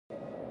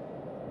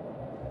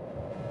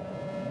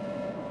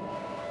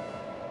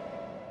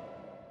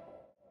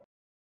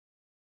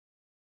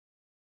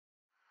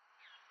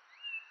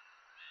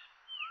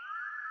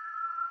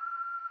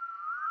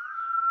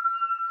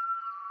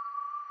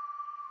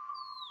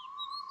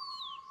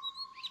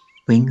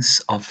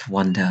Wings of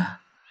wonder,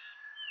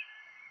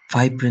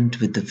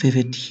 vibrant with the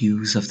vivid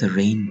hues of the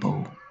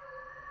rainbow,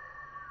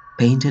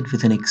 painted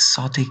with an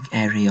exotic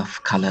array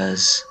of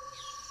colors,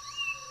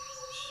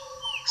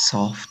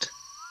 soft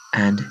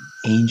and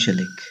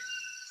angelic,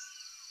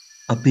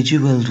 a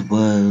bejeweled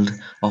world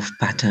of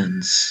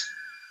patterns.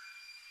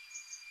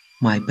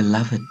 My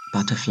beloved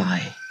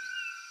butterfly,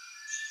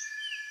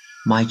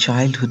 my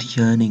childhood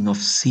yearning of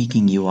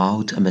seeking you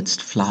out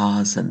amidst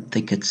flowers and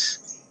thickets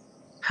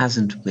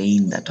hasn't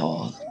waned at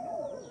all.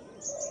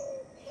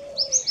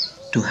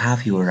 To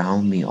have you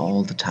around me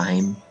all the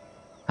time,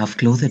 I've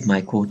clothed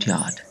my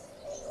courtyard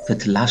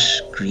with lush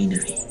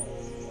greenery.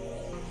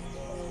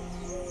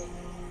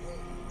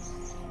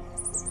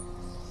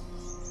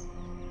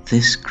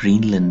 This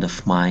Greenland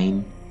of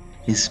mine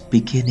is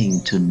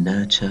beginning to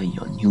nurture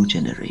your new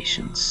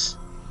generations,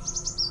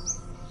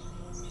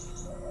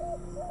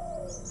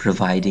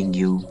 providing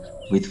you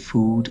with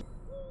food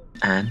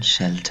and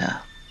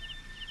shelter.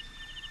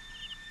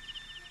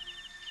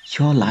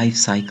 Your life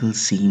cycle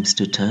seems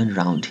to turn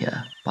round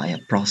here by a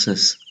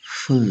process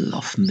full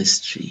of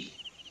mystery.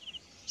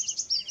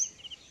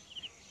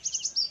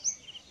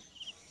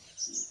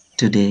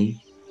 Today,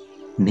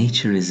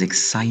 nature is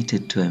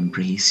excited to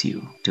embrace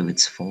you to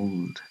its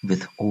fold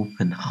with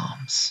open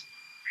arms.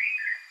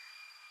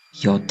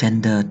 Your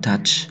tender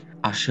touch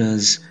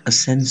ushers a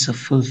sense of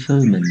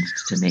fulfillment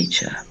to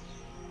nature.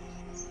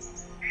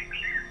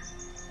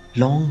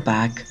 Long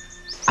back,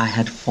 I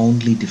had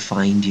fondly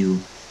defined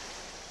you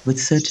with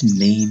certain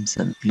names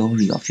and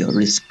glory of your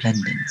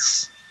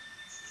resplendence.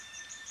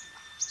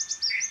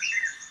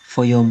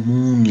 For your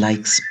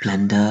moon-like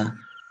splendor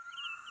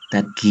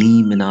that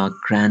gleam in our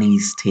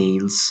granny's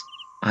tales,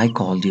 I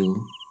called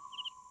you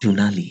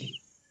Junali,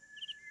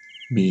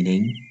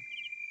 meaning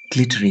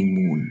glittering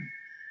moon.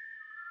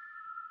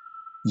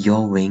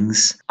 Your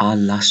wings are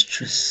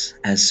lustrous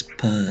as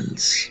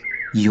pearls.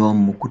 Your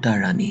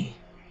Mukutarani,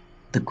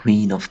 the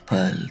queen of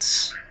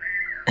pearls,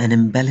 an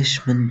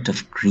embellishment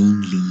of green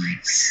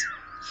leaves.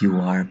 You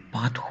are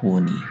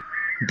Pathoni,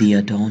 the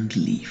adorned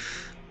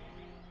leaf.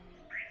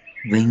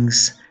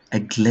 Wings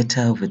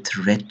aglitter with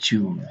red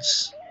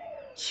jewels.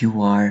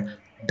 You are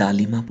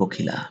Dalima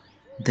Pokila,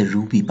 the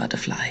ruby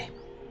butterfly.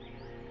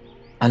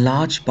 A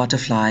large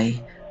butterfly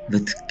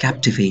with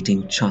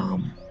captivating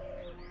charm.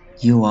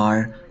 You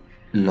are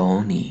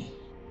Loni,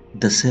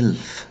 the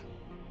sylph.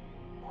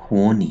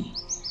 Huoni,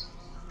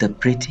 the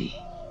pretty.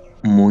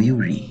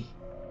 Moyuri,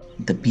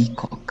 the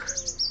peacock.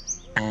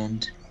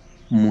 And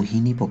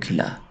Mohini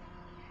Pokila,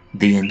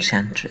 the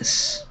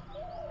enchantress.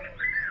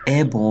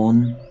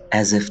 Airborne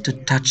as if to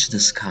touch the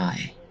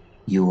sky,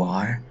 you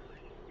are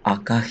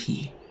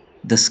Akahi,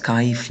 the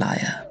sky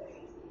flyer.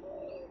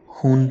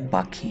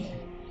 Hunpaki,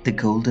 the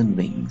golden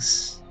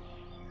wings,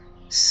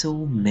 so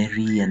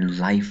merry and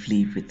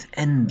lively with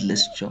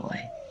endless joy.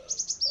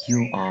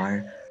 You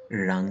are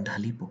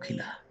Rangdhali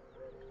Pukila,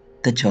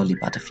 the jolly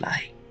butterfly.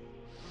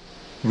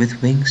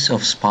 With wings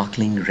of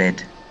sparkling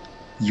red,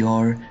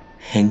 you're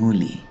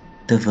Henguli,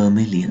 the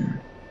vermilion.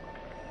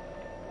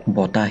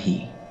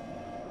 Botahi,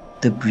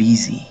 the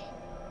breezy.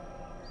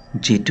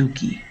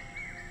 Jetuki,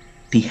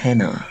 the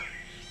henna.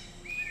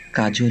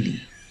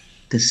 Kajoli,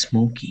 the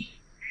smoky.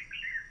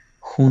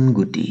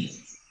 Hunguti,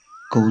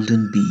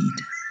 golden bead.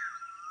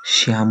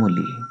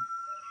 Shyamuli,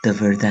 the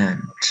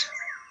verdant.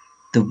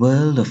 The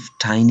world of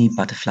tiny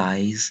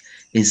butterflies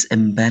is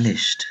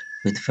embellished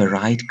with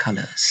varied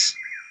colors.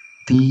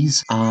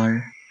 These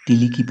are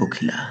Tiliki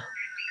Pokhila,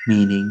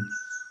 meaning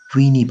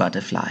weenie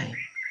butterfly,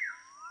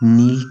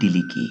 Neel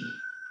Tiliki,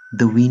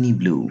 the weenie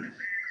blue,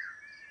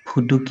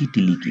 Phuduki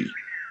Tiliki,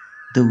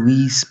 the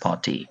wee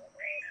spotty,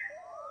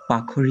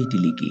 Pakhori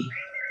Tiliki,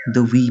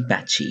 the wee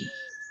patchy,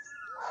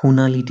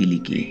 Hunali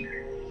Tiliki,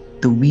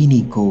 the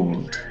weenie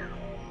gold,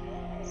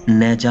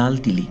 Najal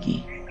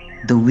Tiliki,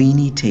 the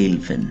weenie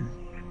tailfin,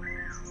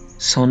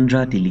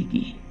 Sondra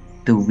Tiliki,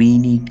 the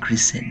weenie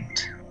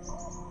crescent,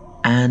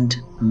 and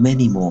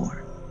many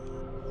more.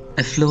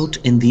 Afloat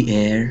in the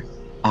air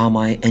are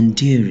my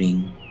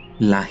endearing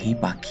Lahi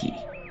Paki,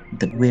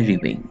 the weary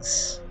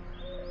wings,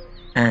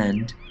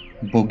 and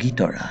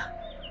Bogitora,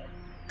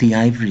 the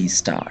ivory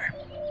star.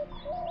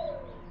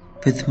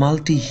 With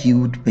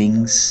multi-hued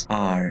wings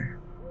are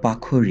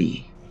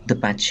Pakhuri, the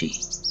patchy,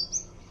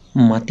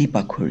 Mati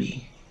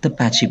Pakhuri, the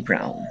patchy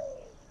brown,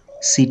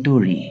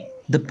 Sitori,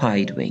 the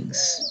pied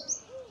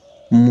wings,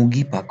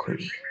 Mugi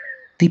Pakhuri,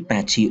 the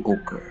patchy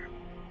ochre,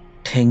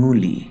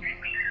 Thenguli,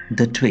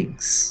 the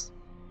twigs,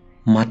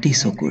 Mati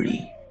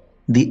Sokuri,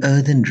 the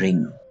earthen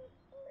ring,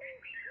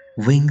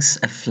 wings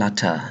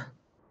aflutter,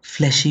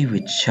 fleshy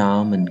with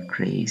charm and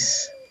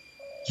grace.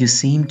 You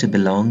seem to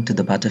belong to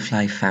the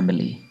butterfly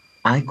family.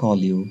 I call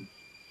you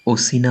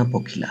Osina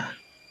Pokila,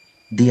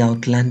 the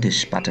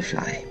outlandish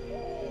butterfly.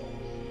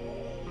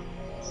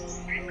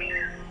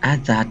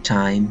 At that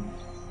time,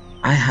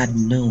 I had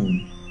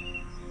known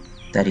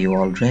that you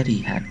already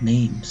had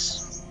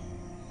names.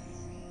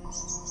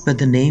 But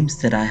the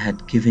names that I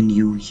had given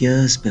you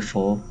years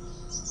before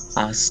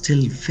are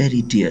still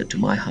very dear to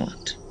my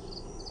heart.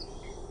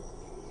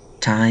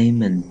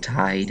 Time and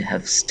tide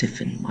have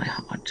stiffened my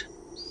heart.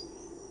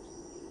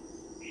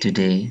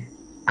 Today,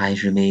 I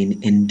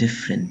remain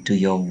indifferent to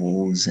your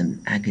woes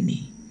and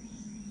agony.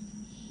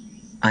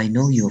 I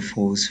know your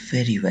foes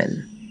very well.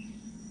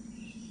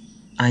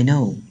 I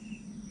know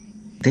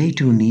they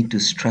too need to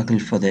struggle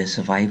for their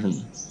survival,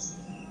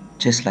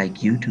 just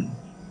like you do.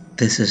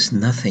 This is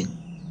nothing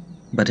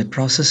but a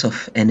process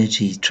of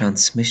energy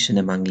transmission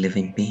among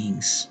living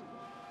beings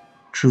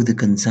through the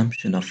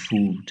consumption of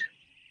food.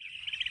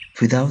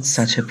 Without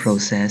such a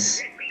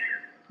process,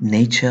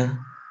 nature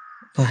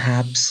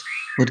perhaps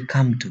would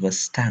come to a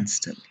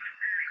standstill.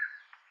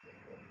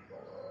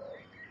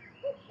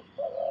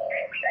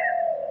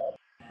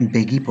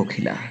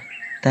 Begipokila,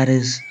 that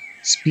is,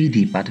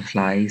 speedy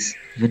butterflies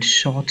with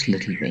short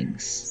little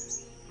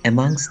wings.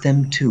 Amongst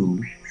them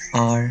too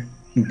are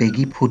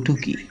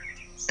Begiputuki,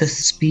 the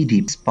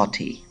speedy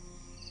spotty,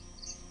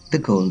 the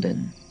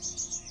golden,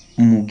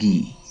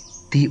 Mugi,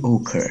 the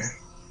ochre,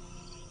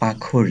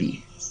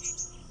 Pakhori,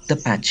 the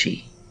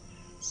patchy,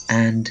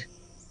 and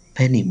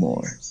many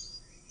more.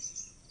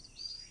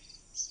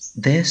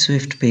 Their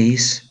swift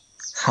pace,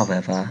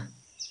 however,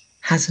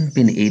 hasn't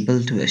been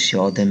able to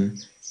assure them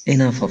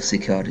enough of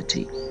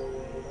security.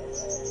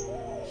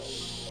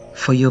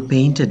 For your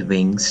painted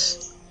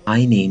wings,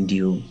 I named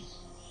you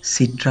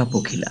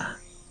Citrapokila,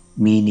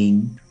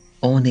 meaning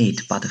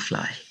ornate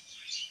butterfly.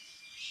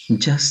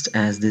 Just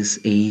as this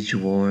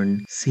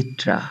age-worn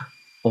citra,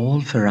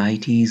 all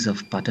varieties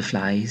of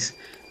butterflies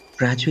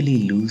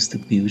gradually lose the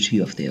beauty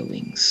of their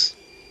wings.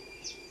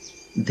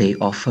 They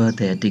offer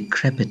their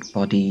decrepit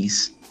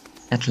bodies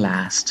at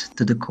last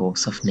to the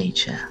course of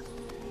nature.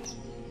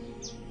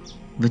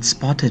 With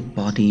spotted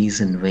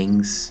bodies and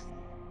wings,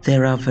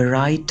 there are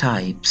varied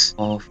types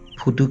of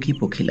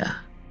Pudukipukila,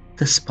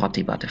 the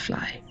spotty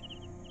butterfly.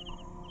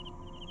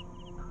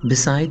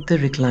 Beside the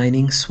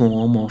reclining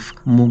swarm of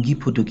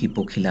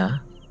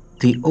Mugipudukipukila,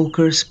 the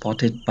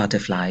ochre-spotted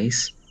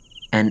butterflies,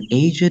 and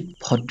aged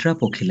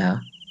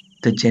Bhadrapukila,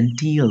 the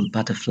genteel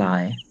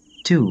butterfly,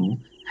 too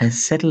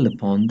has settled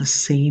upon the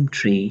same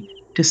tree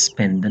to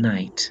spend the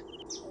night.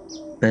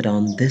 But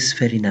on this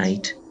very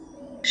night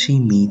she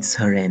meets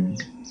her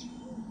end,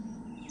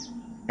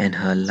 and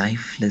her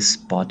lifeless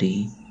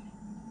body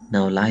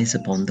now lies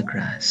upon the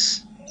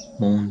grass,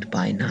 mourned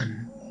by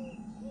none.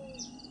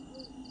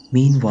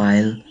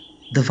 Meanwhile,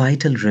 the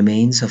vital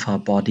remains of her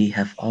body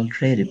have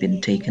already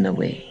been taken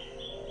away.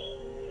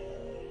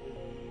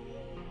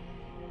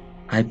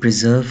 I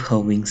preserve her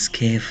wings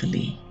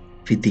carefully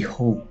with the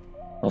hope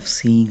of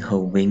seeing her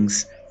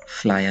wings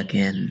fly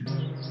again.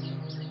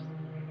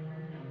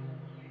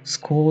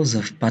 Scores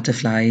of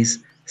butterflies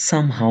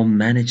somehow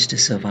manage to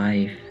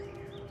survive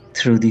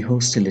through the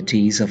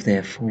hostilities of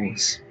their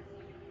foes.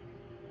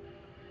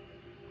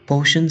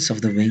 Portions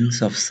of the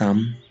wings of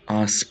some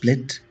are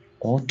split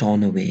or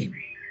torn away,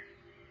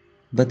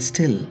 but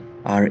still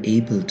are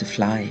able to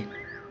fly.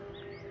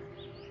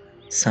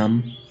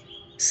 Some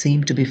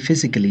seem to be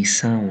physically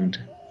sound,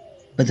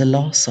 but the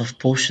loss of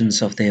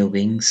portions of their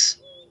wings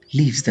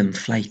leaves them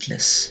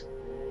flightless.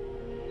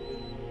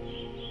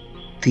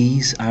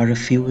 These are a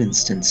few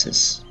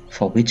instances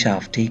for which I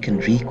have taken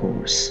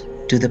recourse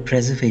to the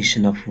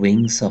preservation of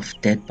wings of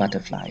dead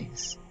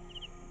butterflies.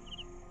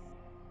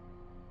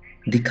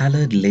 The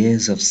colored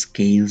layers of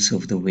scales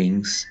of the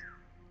wings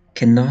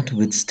cannot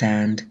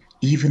withstand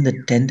even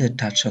the tender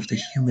touch of the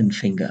human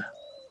finger.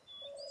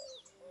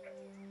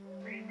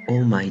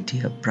 Oh, my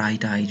dear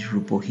bright-eyed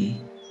Rupohi,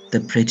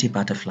 the pretty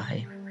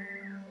butterfly,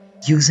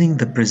 using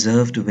the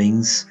preserved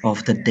wings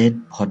of the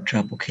dead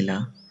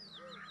Bhadrapukila,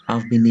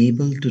 I've been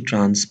able to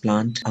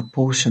transplant a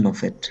portion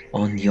of it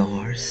on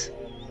yours.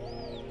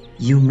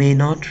 You may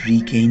not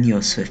regain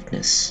your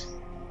swiftness,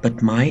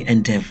 but my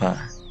endeavor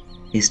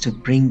is to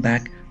bring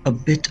back a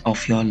bit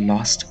of your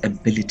lost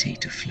ability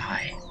to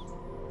fly.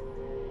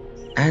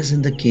 As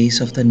in the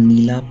case of the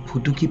Nila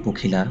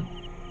Pudukipukila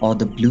or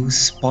the blue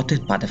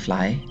spotted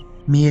butterfly,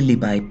 merely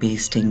by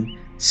pasting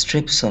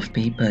strips of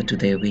paper to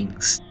their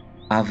wings,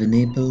 I've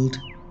enabled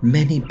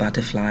many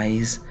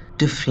butterflies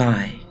to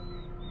fly.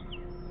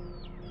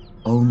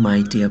 Oh,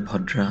 my dear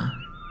Bhadra,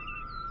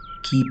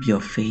 keep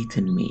your faith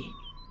in me.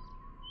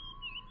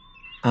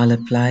 I'll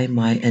apply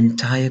my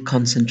entire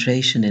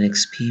concentration and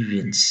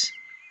experience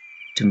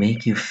to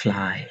make you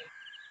fly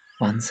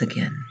once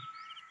again.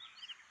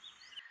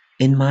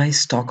 In my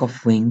stock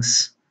of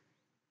wings,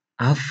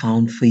 I've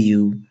found for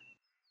you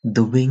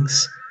the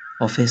wings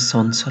of a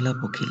Sonsola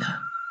Pokila,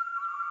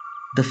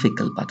 the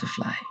fickle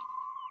butterfly.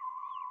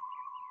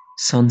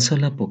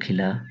 Sonsola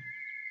Pokila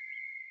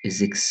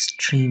is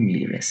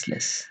extremely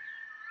restless.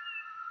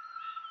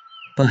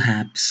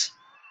 Perhaps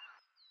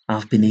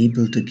I've been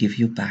able to give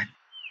you back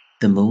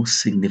the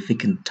most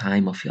significant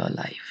time of your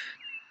life.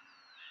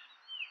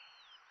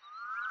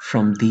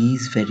 From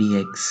these very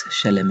eggs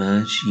shall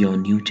emerge your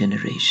new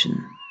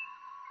generation.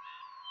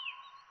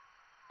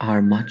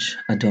 Our much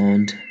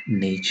adorned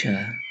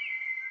nature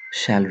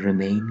shall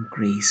remain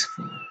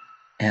graceful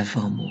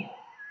evermore.